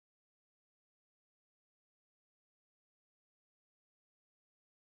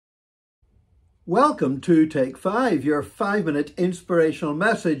Welcome to Take 5, your 5-minute inspirational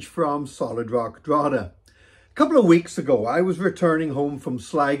message from Solid Rock, Drogheda. A couple of weeks ago, I was returning home from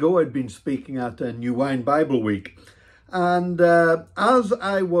Sligo. I'd been speaking at a New Wine Bible Week. And as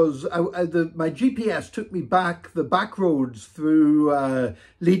I was, my GPS took me back the back roads through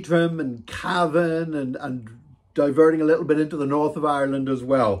Leitrim and Cavan and diverting a little bit into the north of Ireland as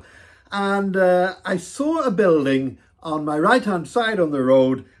well. And I saw a building on my right-hand side on the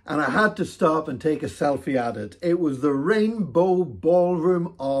road, and I had to stop and take a selfie at it. It was the Rainbow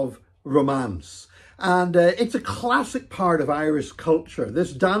Ballroom of Romance. And it's a classic part of Irish culture.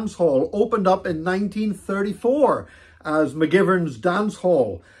 This dance hall opened up in 1934 as McGivern's Dance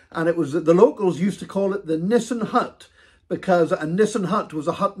Hall. And it was, the locals used to call it the Nissen Hut, because a Nissen hut was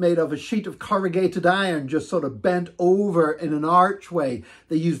a hut made of a sheet of corrugated iron, just sort of bent over in an archway.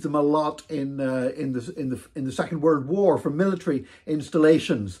 They used them a lot in the Second World War for military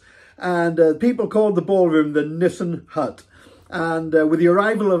installations. And people called the ballroom the Nissen Hut. And with the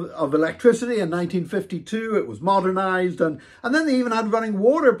arrival of electricity in 1952, it was modernised, and then they even had running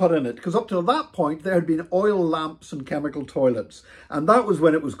water put in it, because up till that point there had been oil lamps and chemical toilets. And that was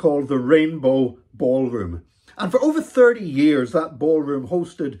when it was called the Rainbow Ballroom. And for over 30 years, that ballroom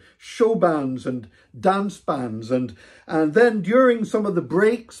hosted show bands and dance bands. And then during some of the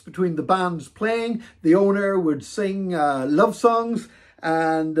breaks between the bands playing, the owner would sing love songs.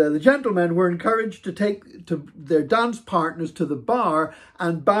 And the gentlemen were encouraged to take their dance partners to the bar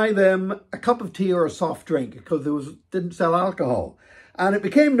and buy them a cup of tea or a soft drink, because didn't sell alcohol. And it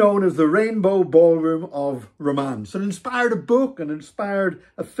became known as the Rainbow Ballroom of Romance, and inspired a book and inspired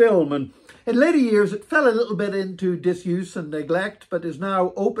a film. And in later years, it fell a little bit into disuse and neglect, but is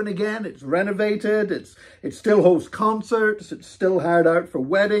now open again. It's renovated. It still hosts concerts. It's still hired out for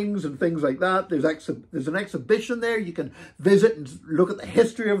weddings and things like that. There's an exhibition there. You can visit and look at the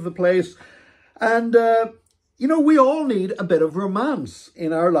history of the place. And you know, we all need a bit of romance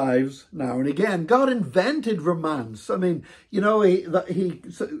in our lives now and again. God invented romance. I mean, you know,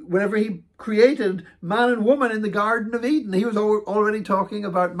 whenever he created man and woman in the Garden of Eden, he was already talking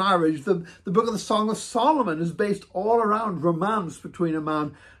about marriage. The book of the Song of Solomon is based all around romance between a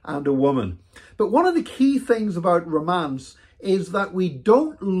man and a woman. But one of the key things about romance is that we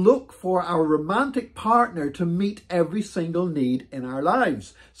don't look for our romantic partner to meet every single need in our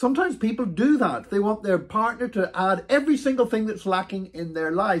lives. Sometimes people do that. They want their partner to add every single thing that's lacking in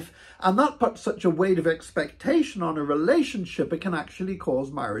their life. And that puts such a weight of expectation on a relationship, it can actually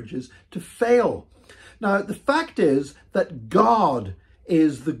cause marriages to fail. Now, the fact is that God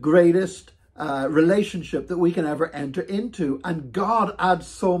is the greatest relationship that we can ever enter into, and God adds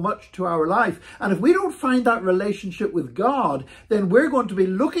so much to our life. And if we don't find that relationship with God, then we're going to be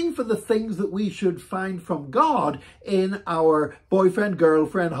looking for the things that we should find from God in our boyfriend,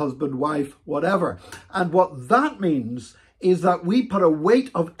 girlfriend, husband, wife, whatever. And what that means is that we put a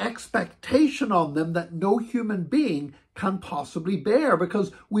weight of expectation on them that no human being can possibly bear,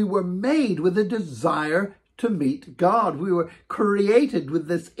 because we were made with a desire to meet God. We were created with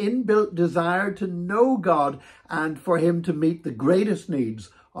this inbuilt desire to know God and for him to meet the greatest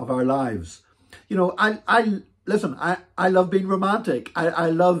needs of our lives. You know, I love being romantic. I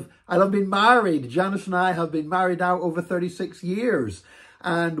love being married. Janice and I have been married now over 36 years.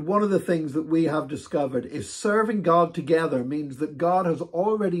 And one of the things that we have discovered is serving God together means that God has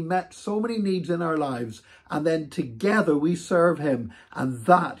already met so many needs in our lives, and then together we serve him, and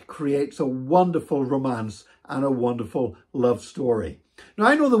that creates a wonderful romance and a wonderful love story. Now,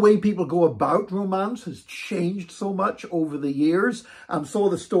 I know the way people go about romance has changed so much over the years. And saw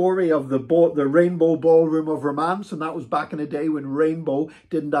the story of the Rainbow Ballroom of Romance, and that was back in a day when rainbow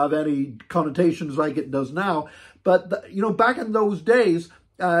didn't have any connotations like it does now. But, you know, back in those days,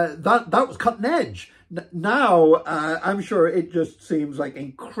 that was cutting edge. Now, I'm sure it just seems like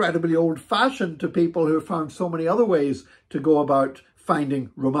incredibly old-fashioned to people who have found so many other ways to go about finding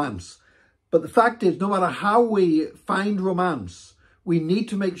romance. But the fact is, no matter how we find romance, we need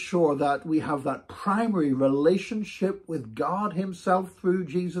to make sure that we have that primary relationship with God himself through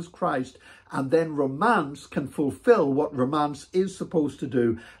Jesus Christ. And then romance can fulfill what romance is supposed to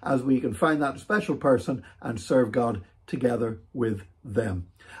do, as we can find that special person and serve God together with them.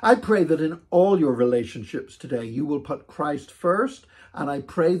 I pray that in all your relationships today, you will put Christ first. And I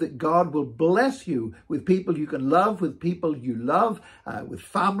pray that God will bless you with people you can love, with people you love, with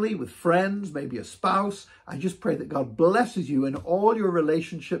family, with friends, maybe a spouse. I just pray that God blesses you in all your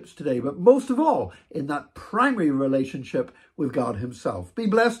relationships today, but most of all, in that primary relationship with God himself. Be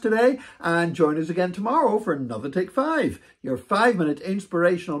blessed today, and join us again tomorrow for another Take 5, your 5-minute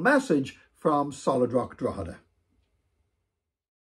inspirational message from Solid Rock, Drogheda.